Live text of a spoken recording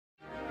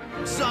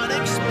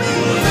Sonic speed!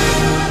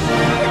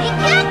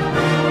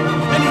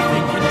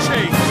 Anything can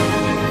change!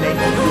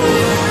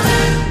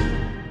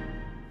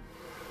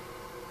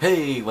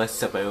 Hey,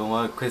 what's up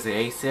everyone? Chris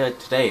Ace here.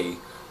 Today,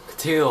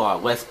 continue our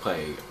Let's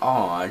Play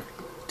on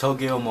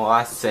Tokyo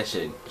Mirage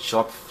Session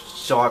Sharp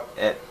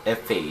at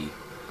FE.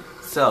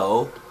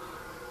 So,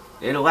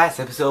 in the last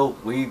episode,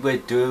 we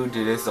went through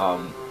to this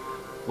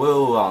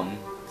little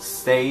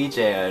stage,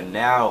 and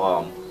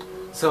now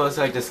so it's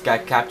like just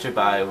got captured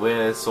by a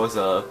weird source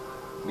of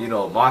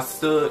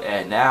monster,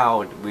 and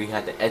now we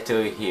had to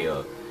enter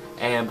here.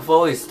 And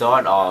before we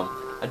start, I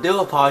do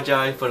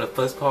apologize for the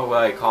first part where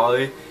I call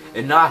it.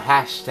 It's not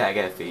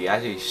hashtag FE,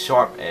 actually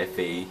Sharp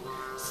FE.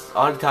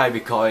 All the time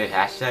we call it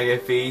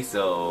hashtag FE,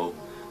 so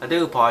I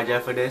do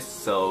apologize for this.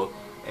 So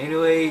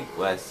anyway,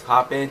 let's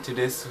hop into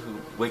this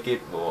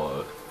wicked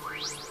war.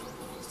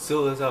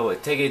 So as I will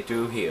take it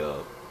through here,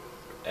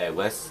 and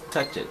let's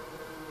touch it.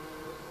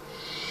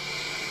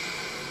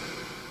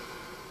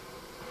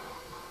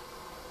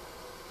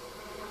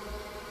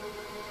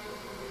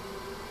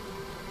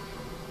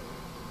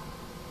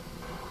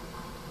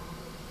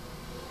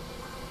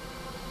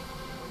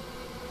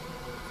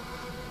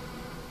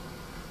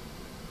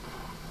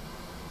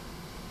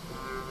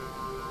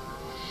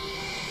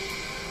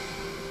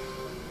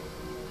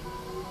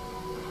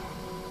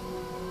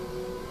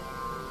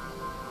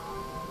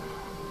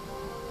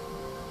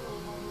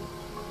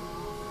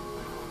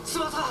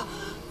 Tusbasa!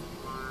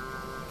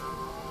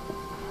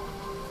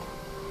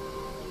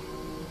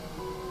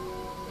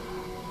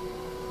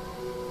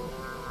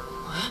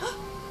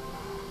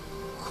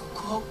 こ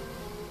こは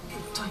一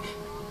体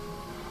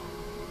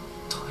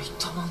どういっ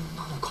たもん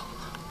なのか。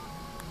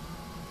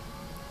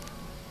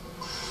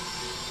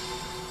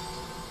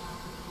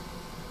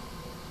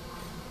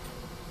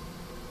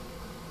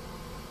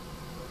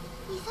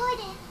急い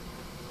で。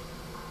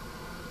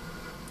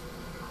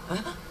え？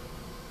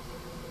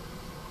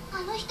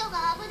あの人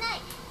が危な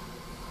い。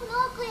この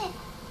奥へ急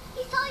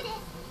いで。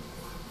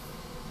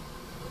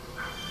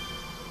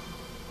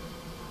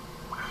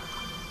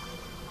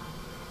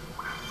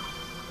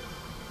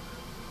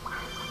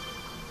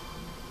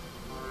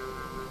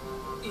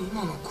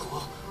今の子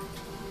は。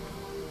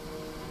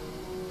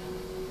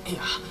い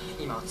や、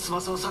今は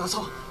翼を探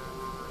そう。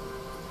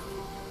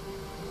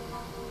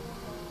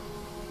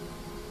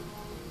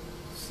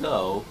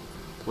So,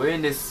 we're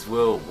in this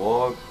world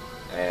war,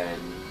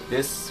 and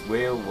this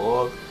world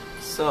war.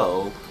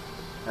 So,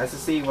 as you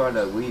see on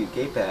the Wii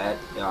gamepad,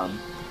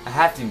 I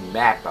have the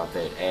map of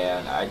it,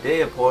 and I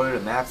did import the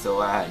map,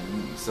 so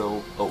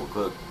oh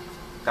good,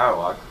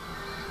 dialogue.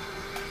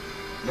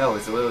 No,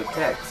 it's a little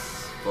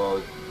text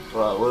for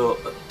a little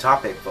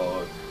topic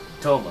for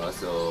Toma.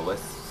 So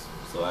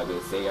I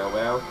can say out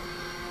loud.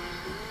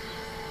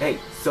 Hey,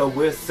 so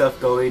we're stuff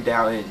going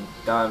down in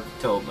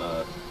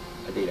Toma.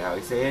 I think how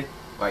you say it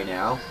right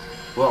now.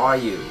 Where are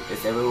you?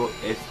 Is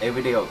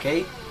everything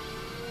okay?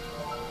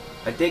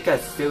 I think I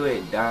still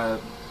in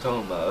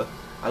Toma.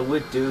 I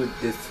would do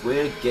this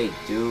weird gate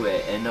and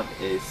end up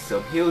in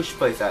some huge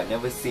place I've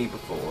never seen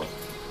before.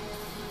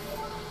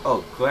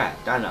 Oh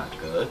crap, that's not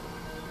good.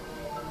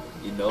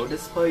 You know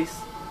this place?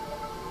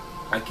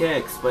 I can't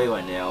explain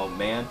right now,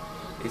 man.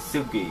 It's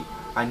Suki.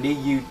 I need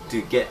you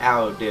to get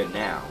out of there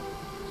now.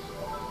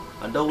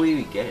 I don't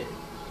really get it.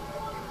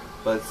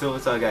 But as soon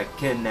as I got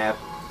kidnapped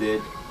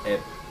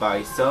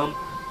by some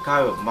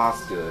kind of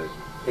monster,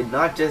 I'm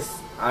not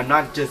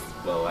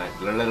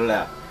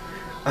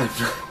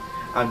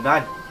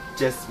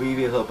just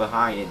leaving her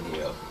behind in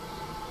here.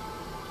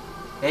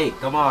 Hey,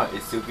 come on,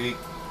 Itsuki.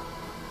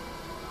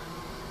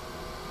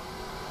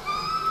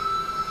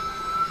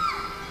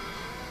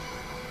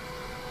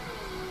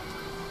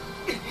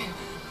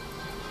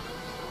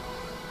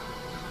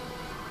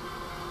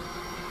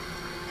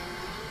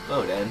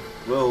 Well then,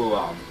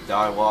 we'll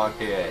dialogue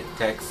here and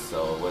text,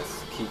 so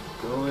let's keep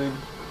going.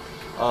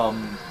 What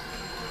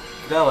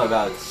I'm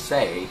about to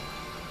say.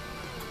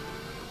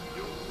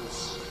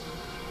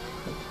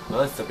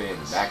 Must have been in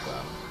the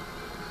background.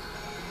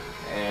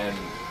 And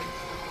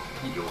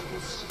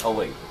oh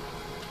wait,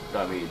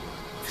 I mean,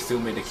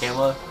 zoom in the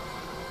camera.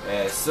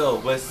 So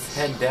let's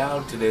head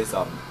down to this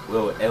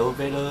little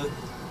elevator.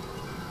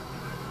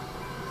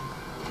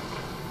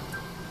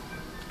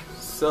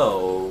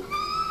 So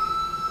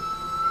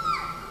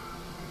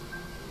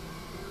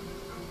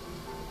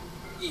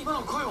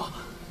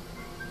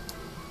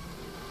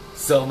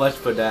so much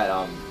for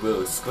that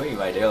little screen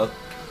right there.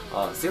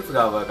 Still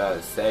forgot what I was about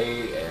to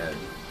say, and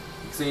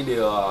you see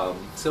the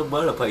some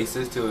other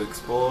places to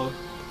explore.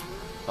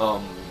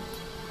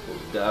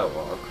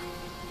 Dialogue.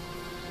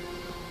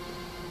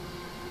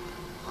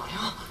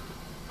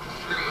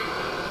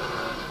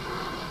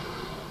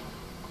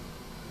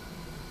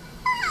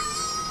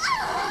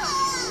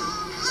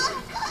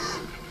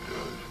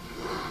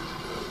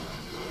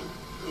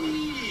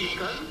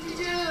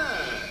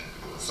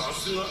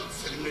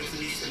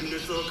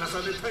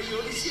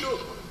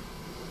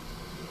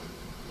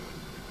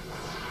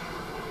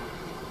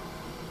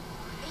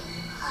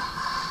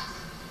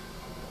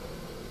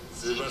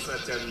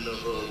 ちゃんの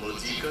方も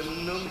時間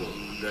の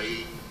問題。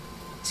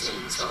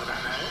順調だな。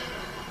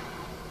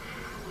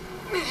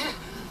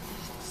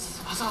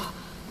翼。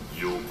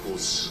よこ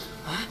す。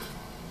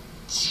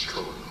力。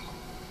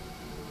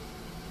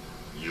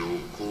よ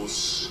こ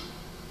す。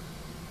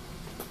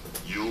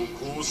よ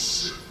こ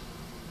す。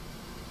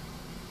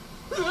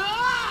うわ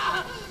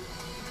あ。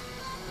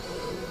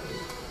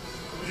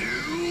よ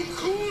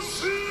こ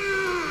す。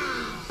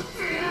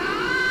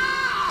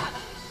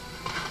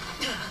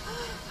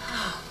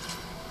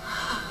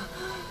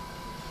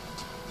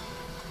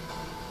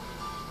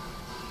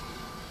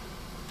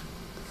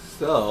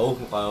So,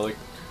 well,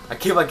 I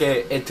keep on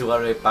getting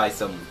interrupted by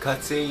some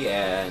cutscene,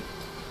 and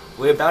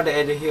we're about to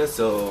end it here.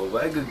 So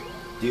what I'm gonna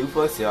do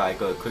first is I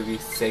gonna quickly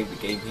save the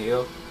game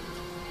here,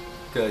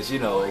 cause you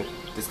know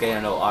this game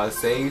has no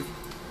autosave.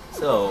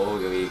 So we're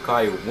gonna be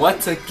calling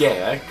once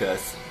again,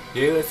 cause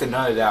here's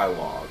another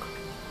dialogue.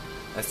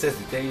 It says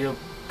the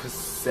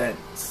 80%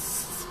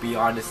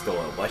 beyond the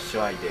store. What should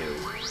I do?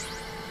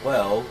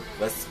 Well,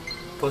 let's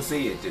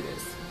proceed into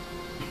this.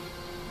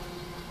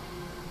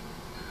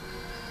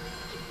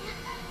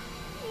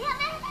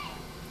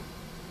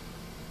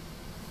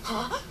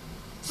 は？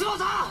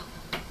翼！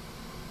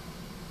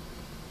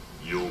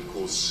よ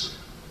こす。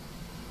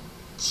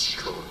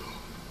力。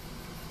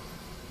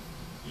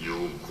よ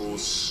こ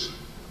す。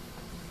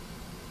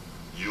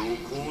よ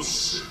こ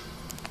す。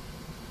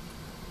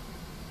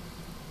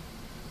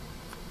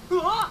う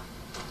わっ！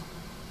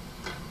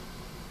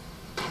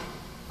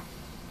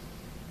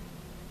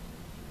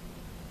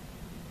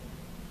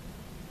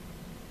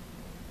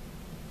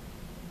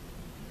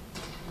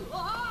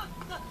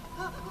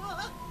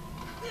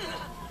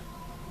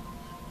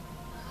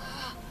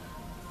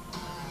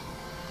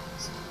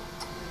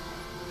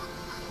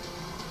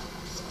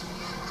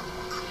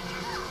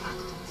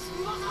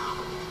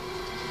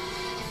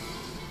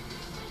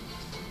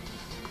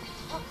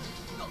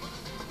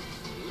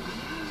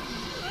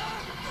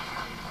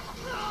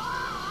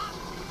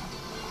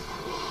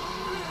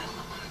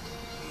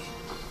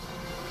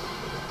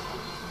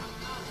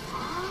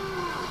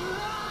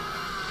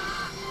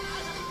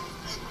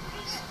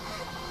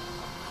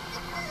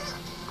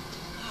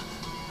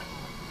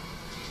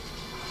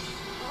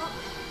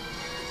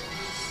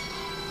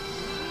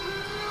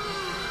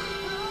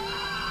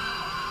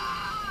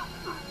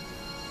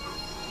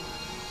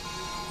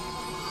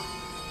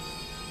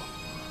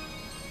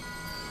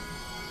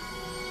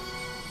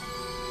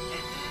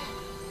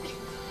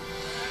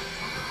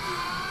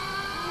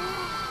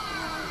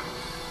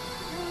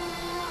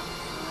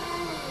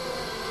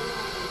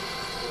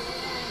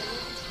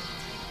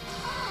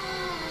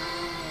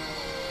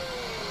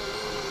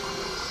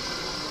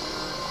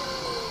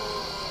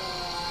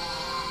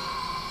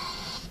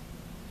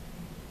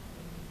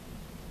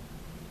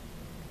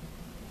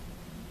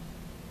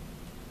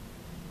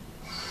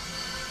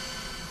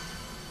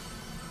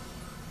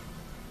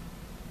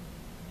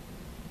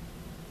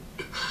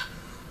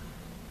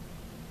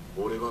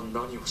俺は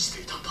何をし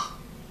ていたんだ。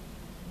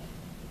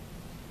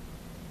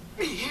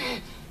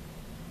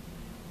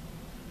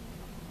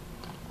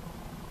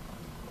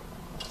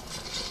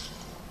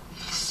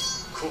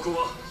ここ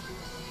は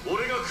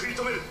俺が食い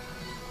止める。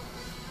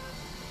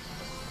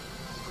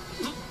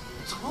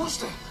どうし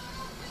て？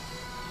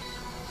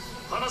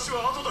話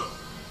は後だ。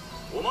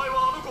お前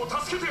はあの子を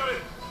助けてやれ。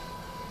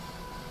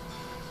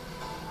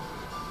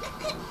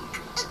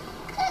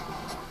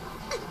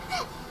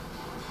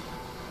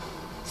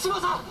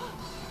翼！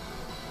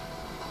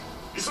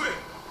急げ。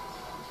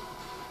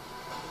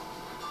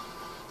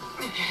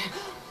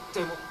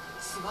でも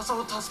翼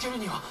を助ける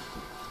には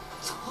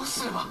どう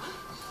すれば。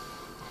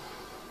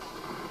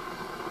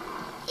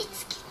い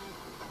つき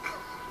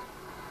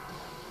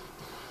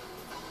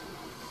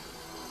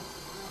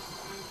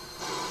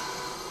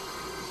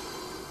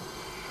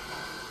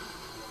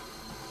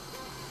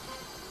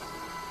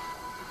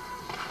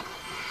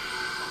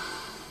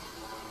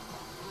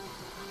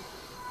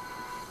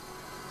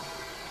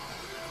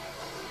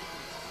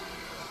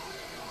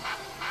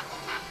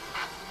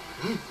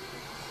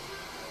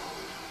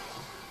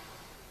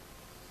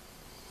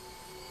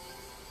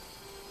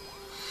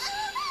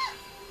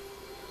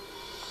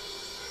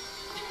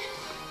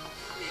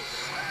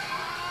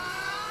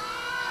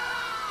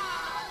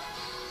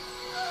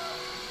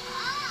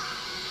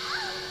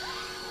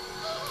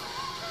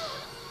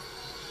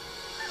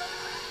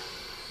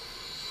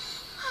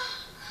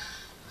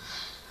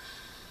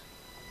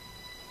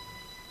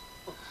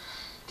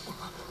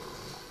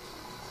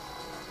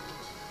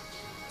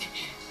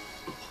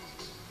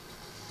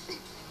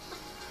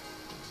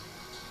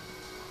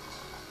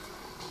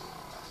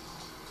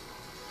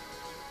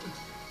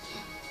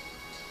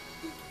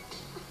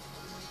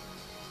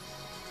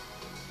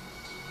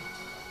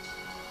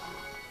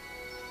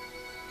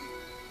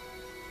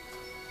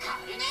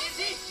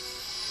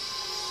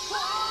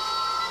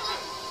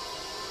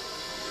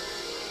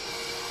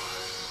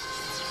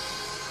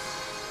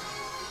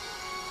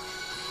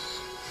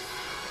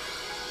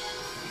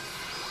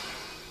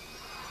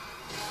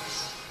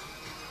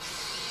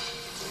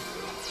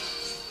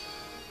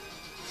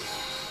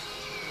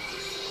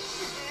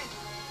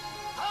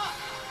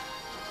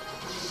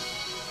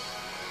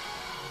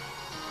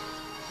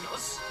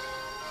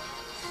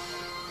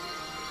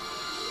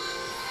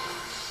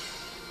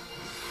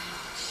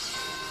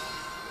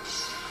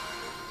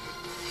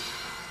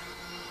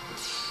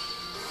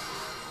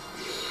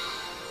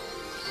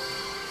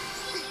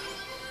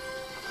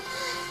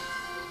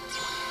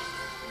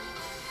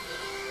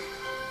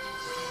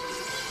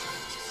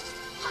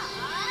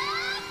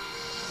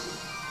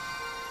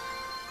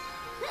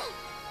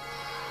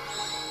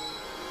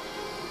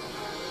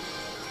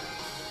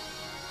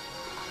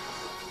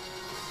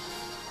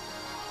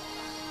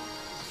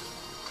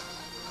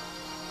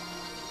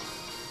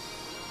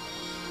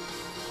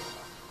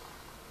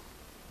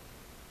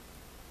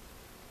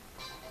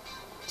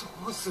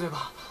うすれ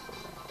ば。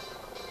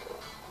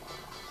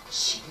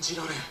信じ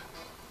られん。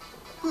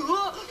う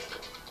わっ、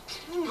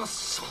ケンが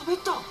喋っ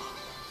た。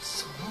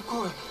その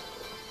声、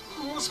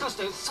もしかし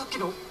てさっき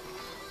の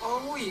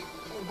青い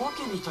お化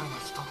けみたいな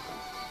人？あ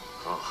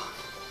あ、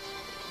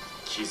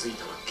気づい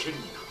たら剣に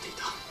なってい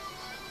た。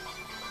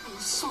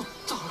嘘だろ。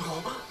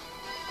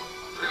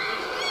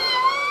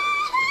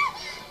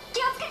気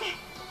をつけて。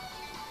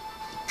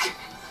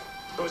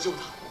大丈夫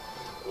だ、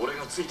俺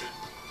がついてる。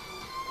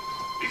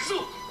行くぞ。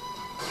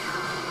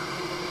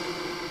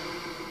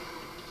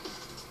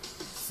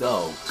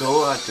 So,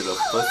 go on to the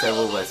first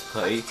ever Let's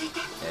Play,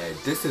 and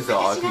this is an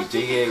RPG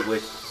game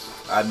which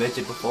I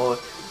mentioned before.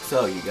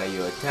 So you got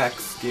your attack,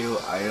 skill,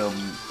 item,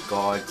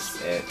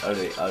 guards, and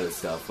other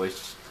stuff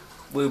which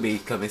will be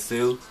coming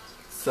soon.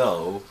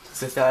 So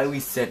since I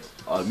reset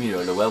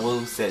the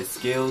levels and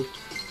skill,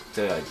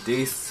 so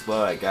this is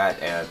what I got,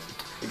 and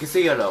you can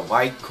see on the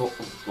right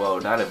well,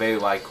 not a very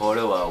right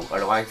corner, well, on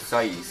the right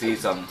side you see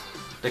some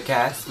the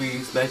cast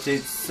we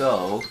mentioned.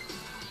 So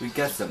we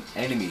got some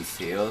enemies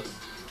here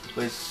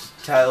which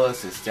tell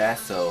us his stats,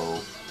 so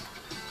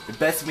the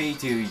best way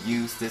to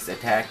use this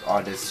attack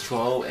on this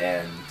troll,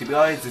 and to be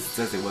honest this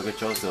doesn't work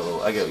control,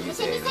 so I'm gonna use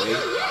it anyway.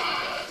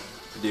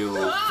 Do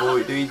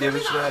 43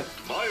 damage to that.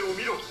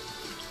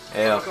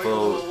 And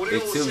for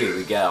Itsumi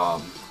we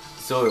got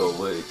Zoro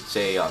with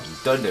a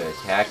thunder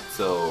attack,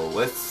 so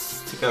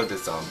let's check out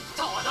this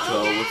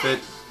troll with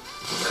it.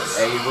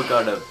 And we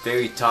got a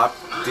very top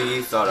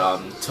these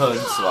on turn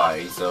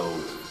slide, so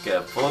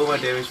get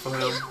 41 damage from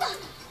him.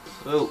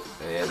 Oh,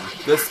 and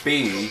good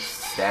speed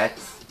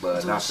stats,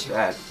 but not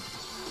that.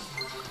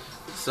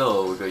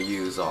 So we're gonna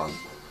use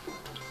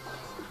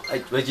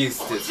let's use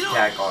this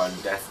attack on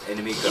that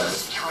enemy gun.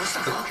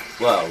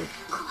 Wow.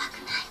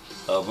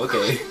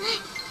 Okay.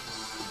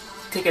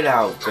 Take it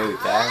out very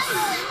fast.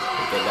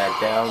 Get that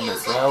down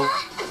as well.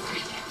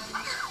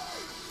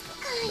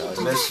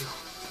 No miss.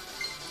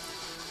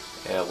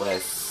 Yeah,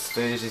 let's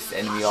finish this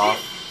enemy off.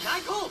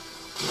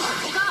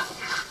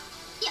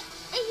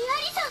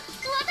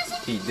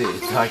 He did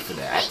die for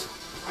that.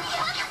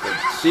 But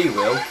she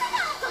will.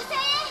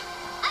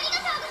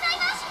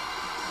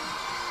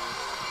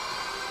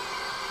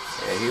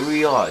 And here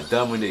we are,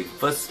 done with the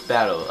first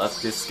battle of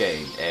this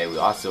game. And we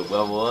also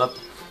level up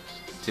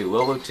to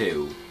level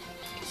 2.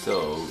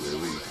 So,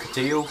 we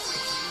continue.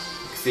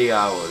 See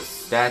our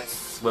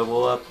stats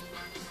level up.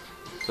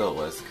 So,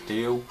 let's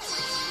continue.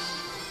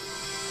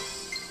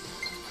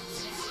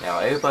 Now,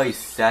 everybody's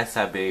stats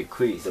have been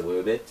increased a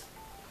little bit.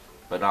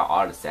 But not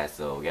all the stats,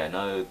 so we got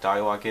another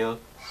dialogue here.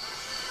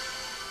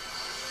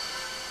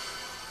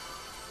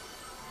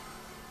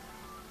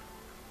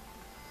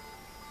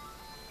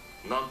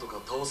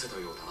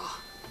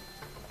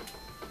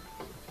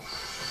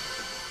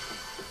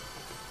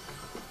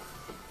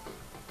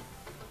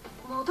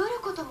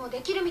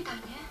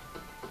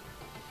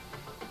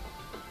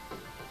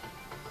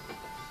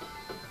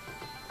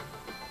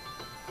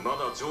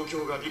 Mada 状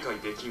況が理解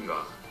できん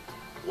が、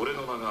俺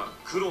の名が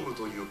クロム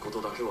というこ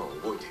とだけは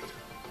覚えている。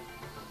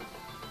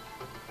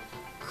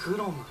ク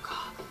ロム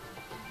か。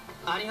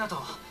ありがとう。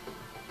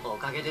お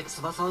かげで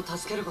翼を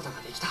助けること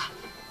ができた。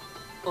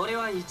俺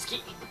はイツ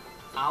キ、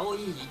青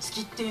いイツ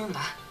キって言うん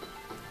だ。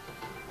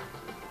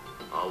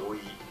青い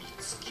イ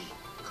ツキ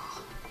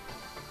か。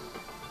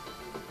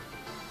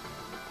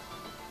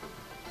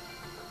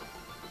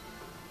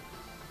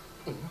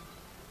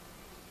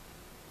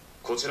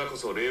こちらこ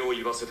そ礼を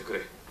言わせてく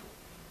れ。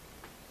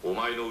お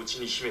前の内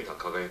に秘めた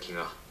輝き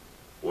が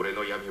俺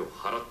の闇を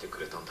払ってく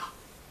れたんだ。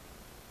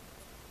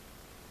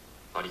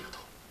ありがと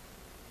う。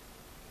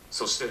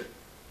そして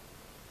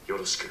よ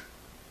ろしく、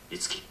イ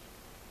ツキ。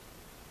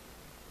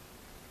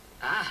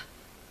あ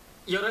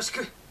あ、よろし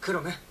く、ク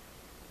ロム。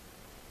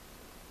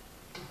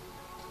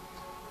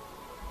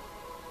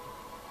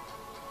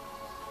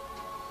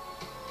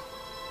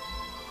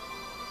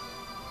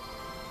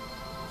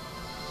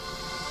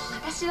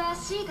私は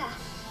シーダ。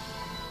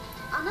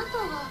あなた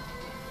は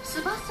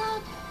翼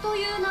と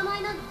いう名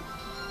前なの？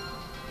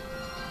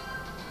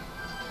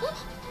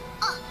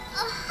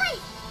はい。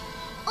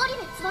織部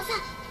翼、18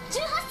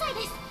歳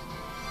です。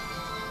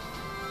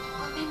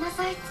ごめんな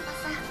さい、翼。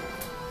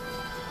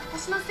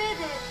私のせい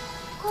で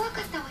怖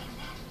かったわよね。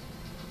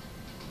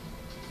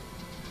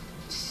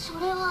そ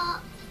れは、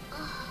は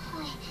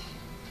い。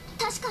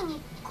確か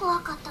に怖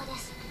かったで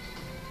す。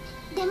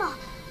でも、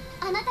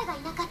あなたが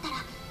いなかった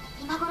ら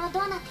今頃ど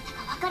うなってた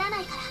かわから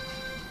ないか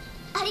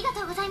ら。ありが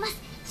とうございます、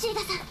シー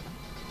ダさん。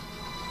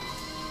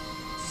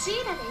シ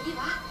ーダでいい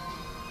わ。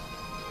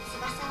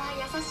翼は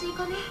優しい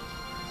子ね。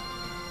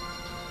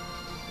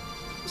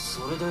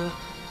それで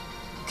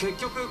結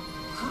局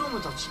クロ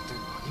ムたちって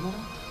何者？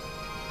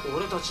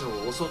俺たち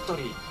を襲った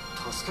り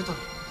助けたり。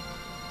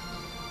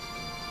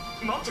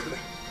待ってくれ。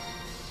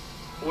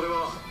俺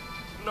は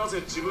な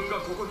ぜ自分が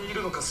ここにい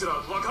るのかすら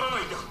わからな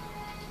いんだ。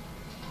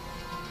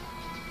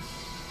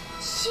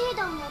シー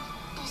ダも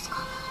です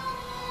か？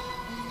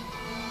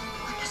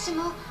私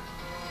も思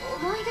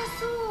い出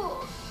そ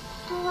う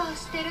とは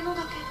してるの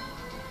だけど。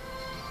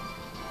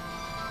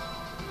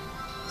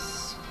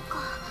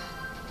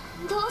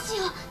どうし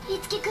よう、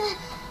樹くん。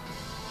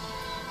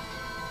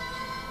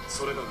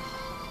それだが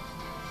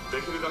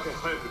できるだけ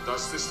早く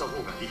脱出した方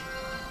がいい。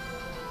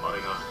あ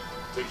れが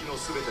敵の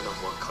全てだ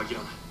とは限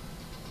らない。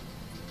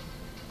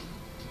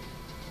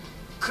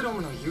クロ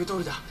ムの言う通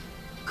りだ。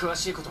詳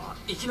しいことは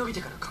生き延び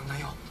てから考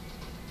えよう。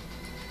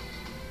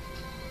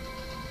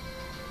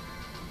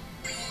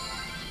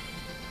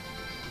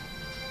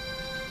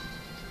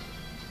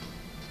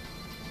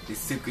The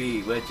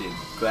secret legend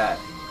grab.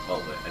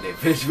 Oh, I didn't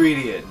finish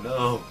reading it.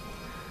 No.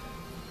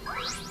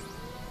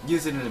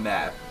 Using the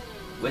map,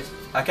 which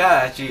I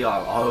kinda actually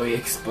already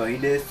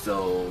explained this,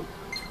 so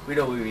we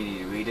don't really need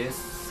to read this.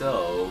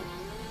 So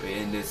we're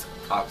in this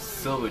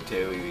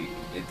observatory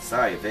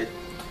inside of it.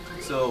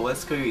 So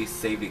let's quickly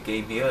save the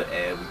game here,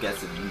 and we got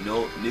some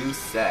new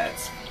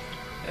stats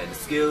and the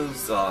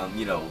skills.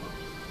 You know,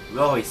 we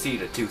already see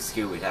the 2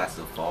 skills we have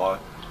so far.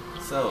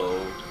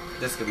 So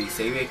this could be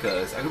saving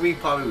because I'm gonna be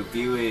probably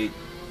reviewing.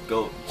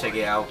 Go check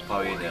it out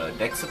probably in the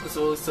next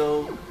episode or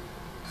so.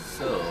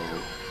 So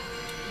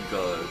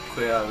go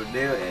clear out of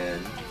there,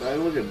 and if I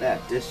look at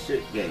that, this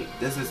shit gate.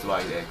 This is the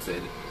right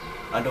exit.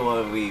 I don't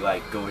want to be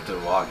like going to the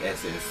wrong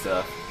exit and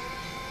stuff.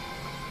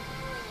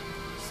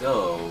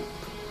 So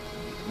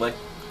like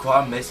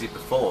Quan mentioned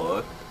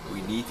before,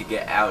 we need to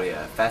get out of here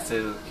as fast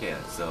as we can.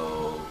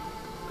 So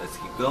let's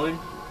keep going.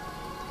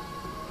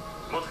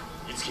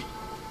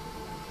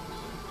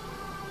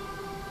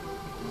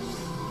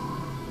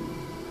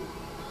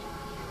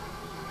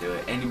 There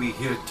are enemy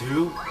here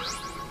too.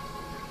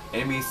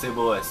 Enemy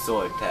symbol and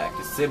sword attack.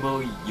 The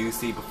symbol you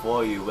see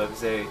before you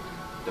represent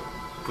the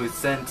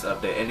presence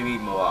of the enemy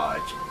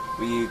Mirage.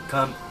 When you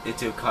come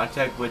into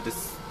contact with the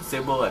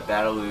symbol, a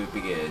battle will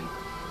begin.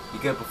 You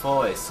can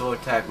perform a sword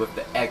attack with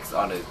the X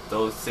on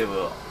those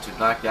symbol to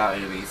knock down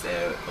enemies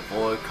and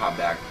avoid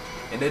combat.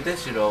 In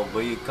addition,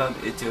 when you come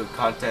into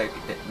contact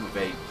with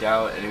a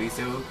down enemy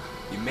symbol,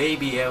 you may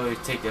be able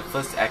to take the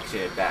first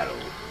action in battle.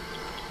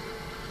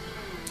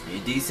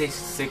 In these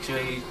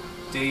situations,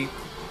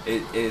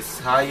 it is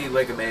highly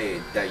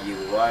recommended that you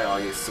rely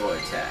on your sword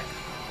attack.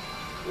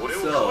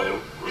 So,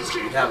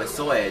 you have a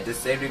sword and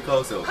just enemy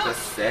closer,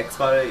 press the X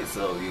button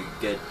so you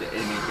get the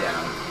enemy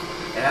down.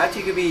 And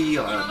actually could be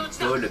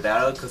going to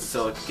battle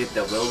so to get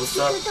the levels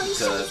up,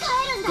 because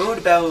going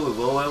to battle with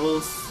low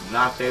levels is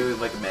not very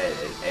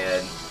recommended,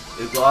 and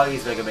it's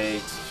always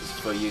recommended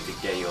for you to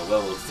get your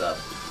levels up.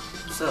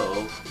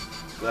 So,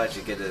 we'll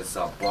actually get this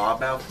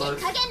bomb out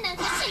first.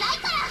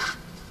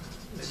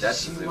 That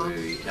doesn't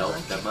really help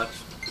that much.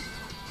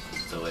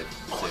 So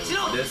let's do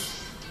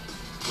this.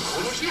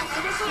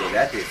 Yeah,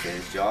 that did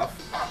finish off.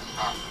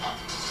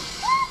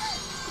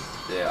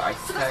 The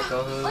ice attack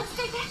over.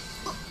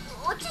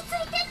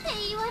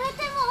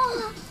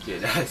 Yeah,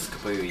 that's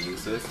completely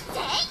useless.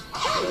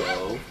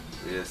 So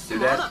just do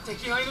that.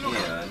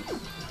 And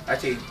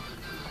actually,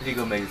 I think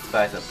I'll make this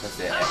fast and press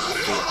the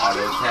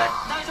auto attack.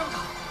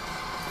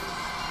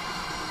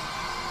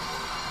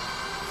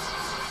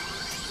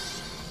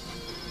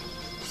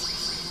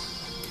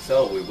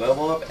 So we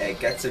level up and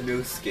get some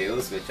new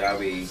skills, which I'll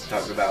be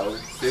talking about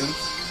soon.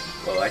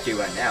 Well, actually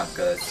right now,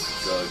 because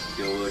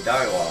the little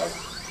dialogue.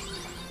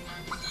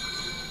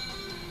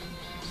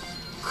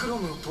 クロ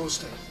ムを通し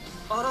て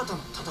新たな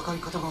戦い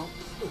方が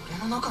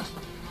俺の中に。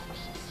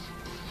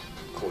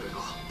これが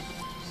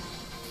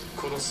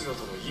この姿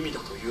の意味だ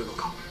というの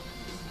か。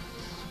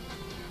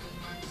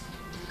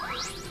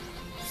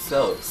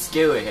So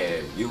skill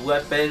ahead. Your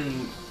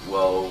weapon,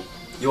 well,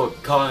 your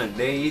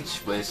Carnage,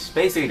 which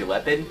basically the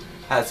weapon,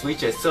 has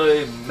reached a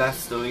certain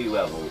mastery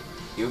level.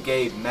 You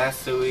gain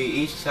mastery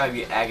each time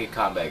you act in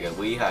combat, and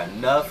when you have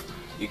enough,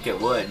 you can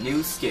learn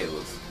new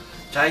skills.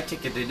 Try to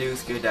get the new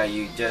skill that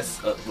you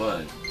just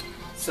learned.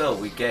 So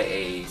we get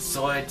a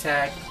sword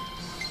attack,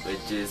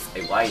 which is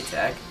a light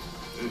attack.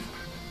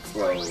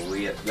 Well,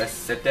 let's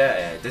set that,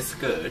 and this is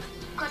good.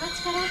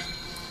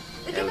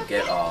 And we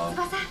get a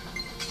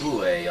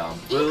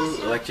blue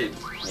electric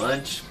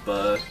lunch,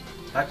 but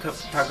I could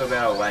talk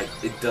about like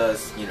it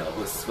does, you know,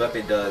 this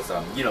weapon does,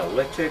 you know,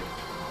 electric,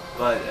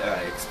 but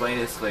explain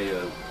this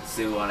later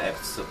soon on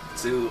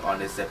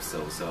this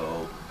episode.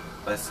 So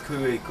let's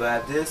quickly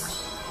grab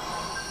this.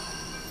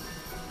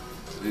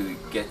 We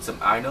get some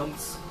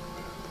items,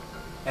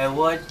 and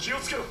what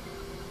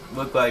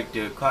look like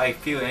there are quite a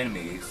few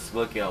enemies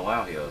looking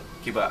around here.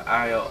 Keep an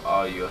eye out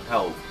on your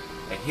health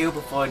and heal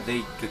before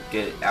they could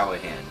get out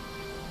of hand.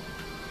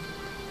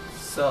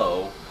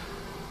 So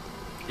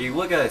if you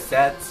look at the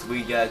stats,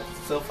 we got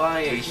so far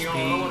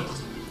HP,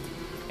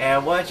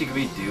 and what you can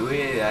be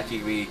doing is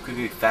actually we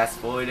quickly fast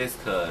forward this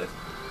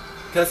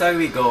because I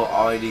can go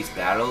all of these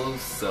battles,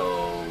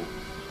 so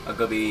I'm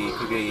gonna be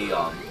quickly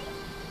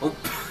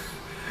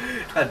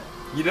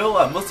you know,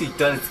 I've mostly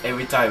done this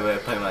every time when I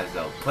play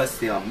myself. Plus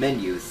the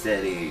menu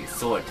said a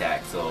sword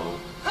attack, so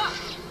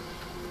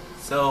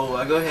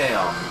I go ahead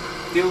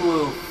and do a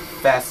little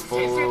fast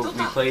forward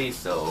replay.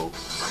 So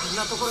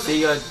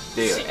see you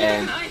there.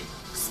 And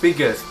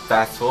speaking of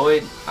fast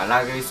forward, I'm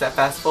not gonna say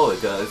fast forward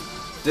because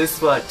this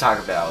is what I talk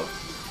about.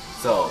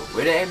 So,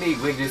 when the enemy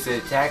weakness an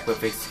attack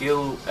with a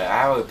skill, an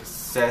arrow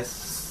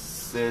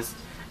possesses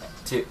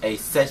to a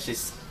session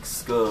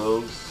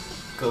skill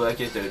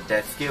collected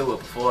that skill will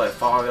perform a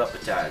follow-up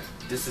attack.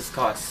 This is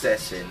called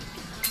session.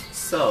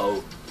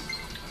 So,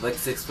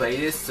 let's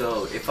explain this.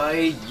 So, if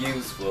I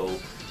use, well,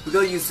 we're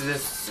gonna use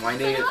this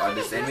lightning on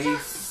this enemy.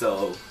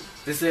 So,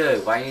 this is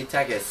a lightning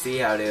attack, and see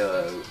how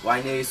the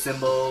lightning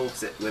symbol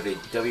with a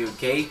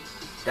WK,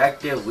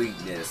 that's their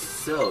weakness.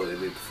 So,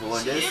 if we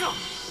perform this,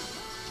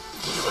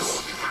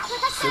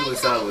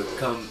 Suicide will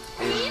come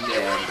in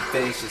and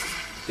finish this,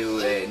 do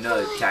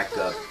another attack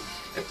up.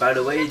 And by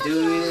the way,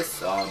 do this,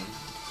 so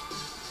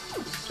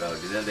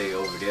there's nothing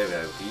over there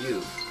that for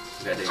you.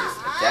 That is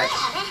attack.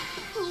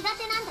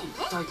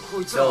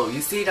 So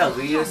you see that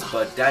weakness,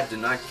 but that do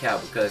not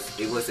count because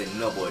it was a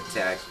noble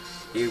attack.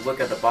 You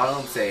look at the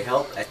bottom, say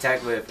help,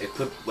 attack with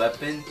equipped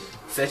weapon,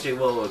 session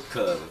will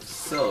occur.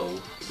 So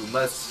we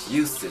must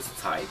use this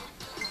type.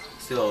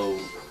 So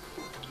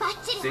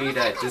see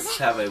that this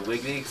have a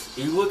weakness.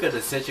 You look at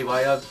the session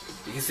right up,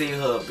 you can see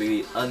her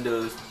be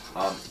under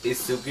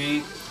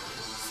Isugi.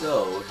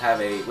 So have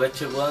a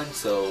electric one,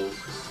 so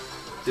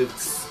the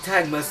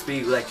tag must be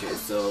electric.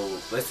 So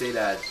let's say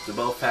that they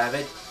both have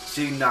it.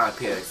 She not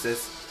appear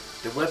since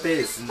the weapon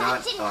is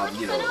not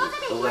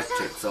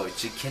electric, so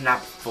she cannot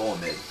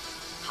perform it.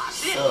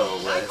 So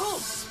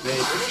let's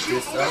finish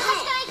this up.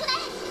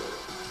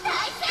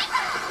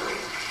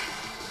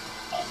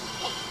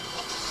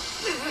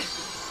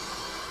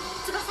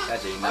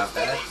 Actually not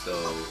bad, so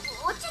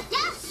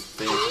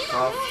finish it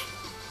off.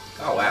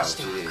 Oh wow,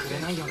 she did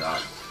finish it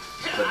off.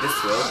 But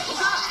this will.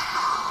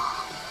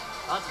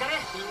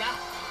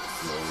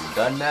 So we've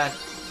done that.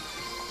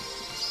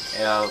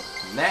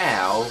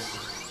 Now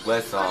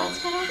let's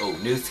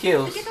new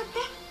skills.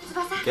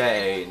 Get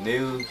a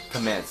new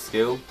command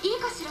skill,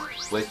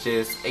 which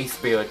is a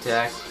spear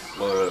attack,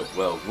 or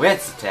well,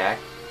 West attack,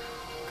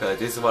 cause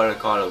this is what I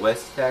call a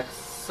West attack.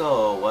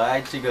 So what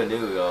I'm actually gonna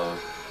do,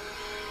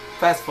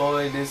 fast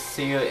forward this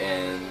here,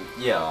 and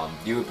yeah,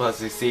 you will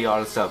possibly see all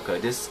the stuff,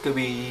 cause this could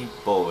be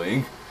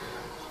boring.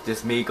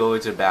 Just me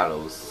going to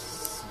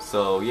battles.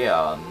 So yeah,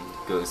 I'm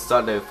gonna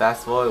start the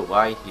fast forward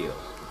right here.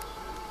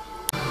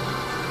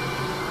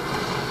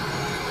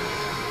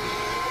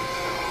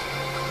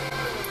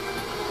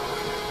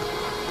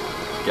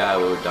 Guy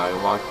will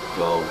dialogue,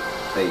 well,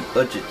 a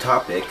budget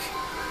topic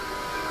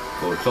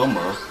for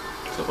Toma.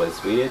 So let's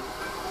read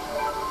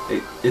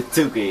it. It's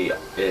Tsuki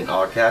in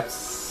all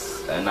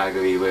caps. I'm not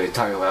gonna be really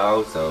talking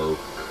about. So,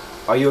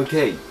 are you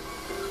okay?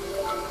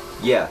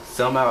 Yeah,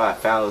 somehow I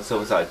found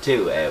Suicide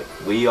too, and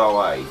we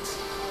alright.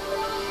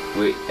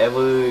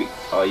 Wherever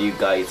are you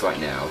guys right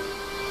now?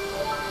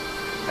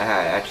 I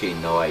had actually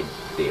no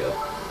idea.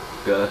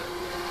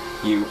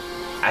 You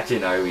actually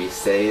not really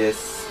say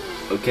this.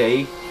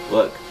 Okay,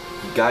 look,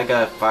 you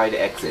gotta find the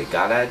exit.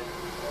 Got that?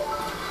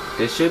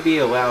 There should be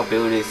a round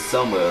building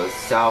somewhere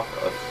south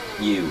of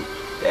you.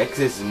 The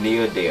exit is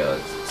near there,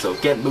 so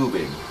get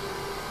moving.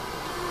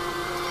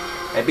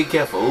 And be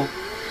careful.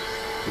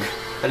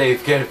 I didn't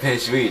even get to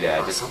finish reading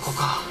that. Just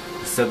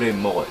something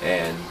more,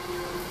 and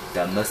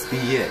that must be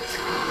it.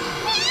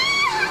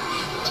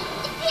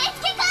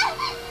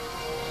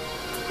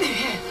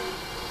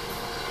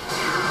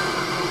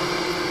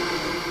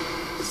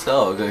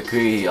 So we're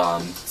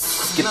gonna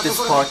skip this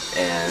part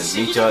and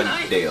reach on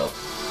there.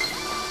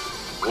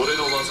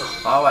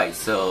 Alright,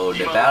 so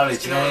the battle is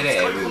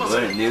generated and we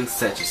learn new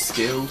set of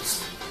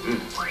skills.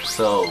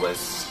 So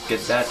let's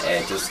get that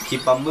and just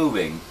keep on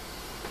moving.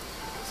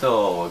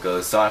 So we're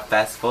gonna start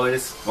fast forward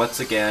this once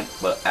again,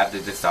 but after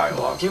this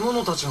dialogue.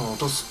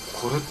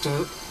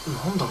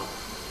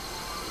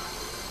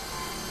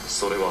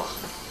 それは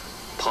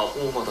パフ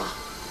ォーマだ。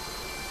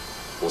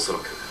おそら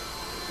く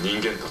人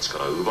間たちか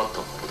ら奪った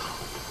ものだ。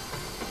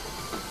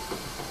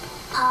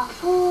パ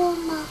フォー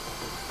マ。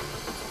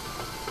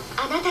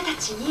あなたた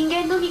ち人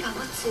間のみが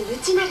持つ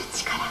内なる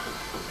力、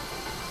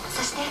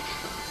そして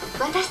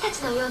私たち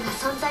のような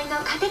存在の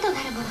糧と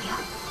なるものよ。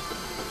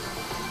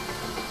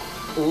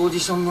オーディ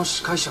ションの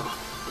司会者は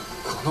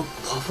この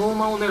パフォー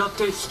マーを狙っ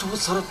て人を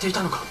さらってい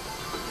たのか。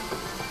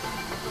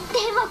で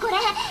もこれ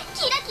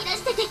キラキラ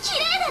してて綺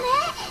麗だね。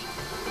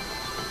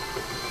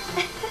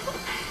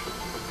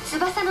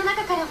翼の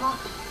中からも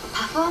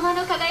パフォーマー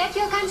の輝き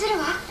を感じる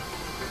わ。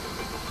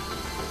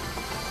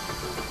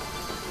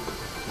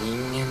人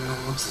間の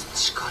持つ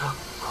力か。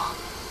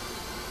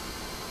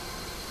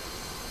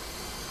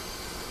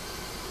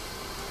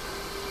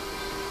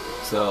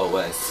So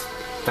let's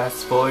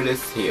fast forward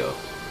this here.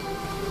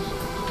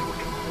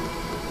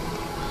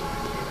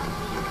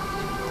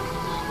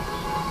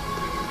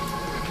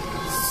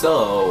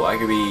 So I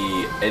could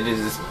be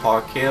ending this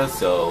part here.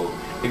 So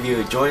if you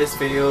enjoy this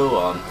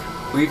video,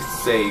 please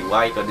say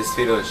like on this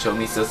video and show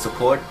me some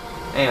support,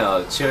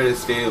 and share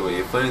this video with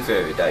your friends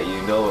that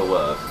you know and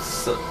love.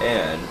 So,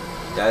 and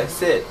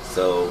that's it.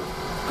 So,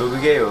 go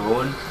game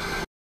everyone.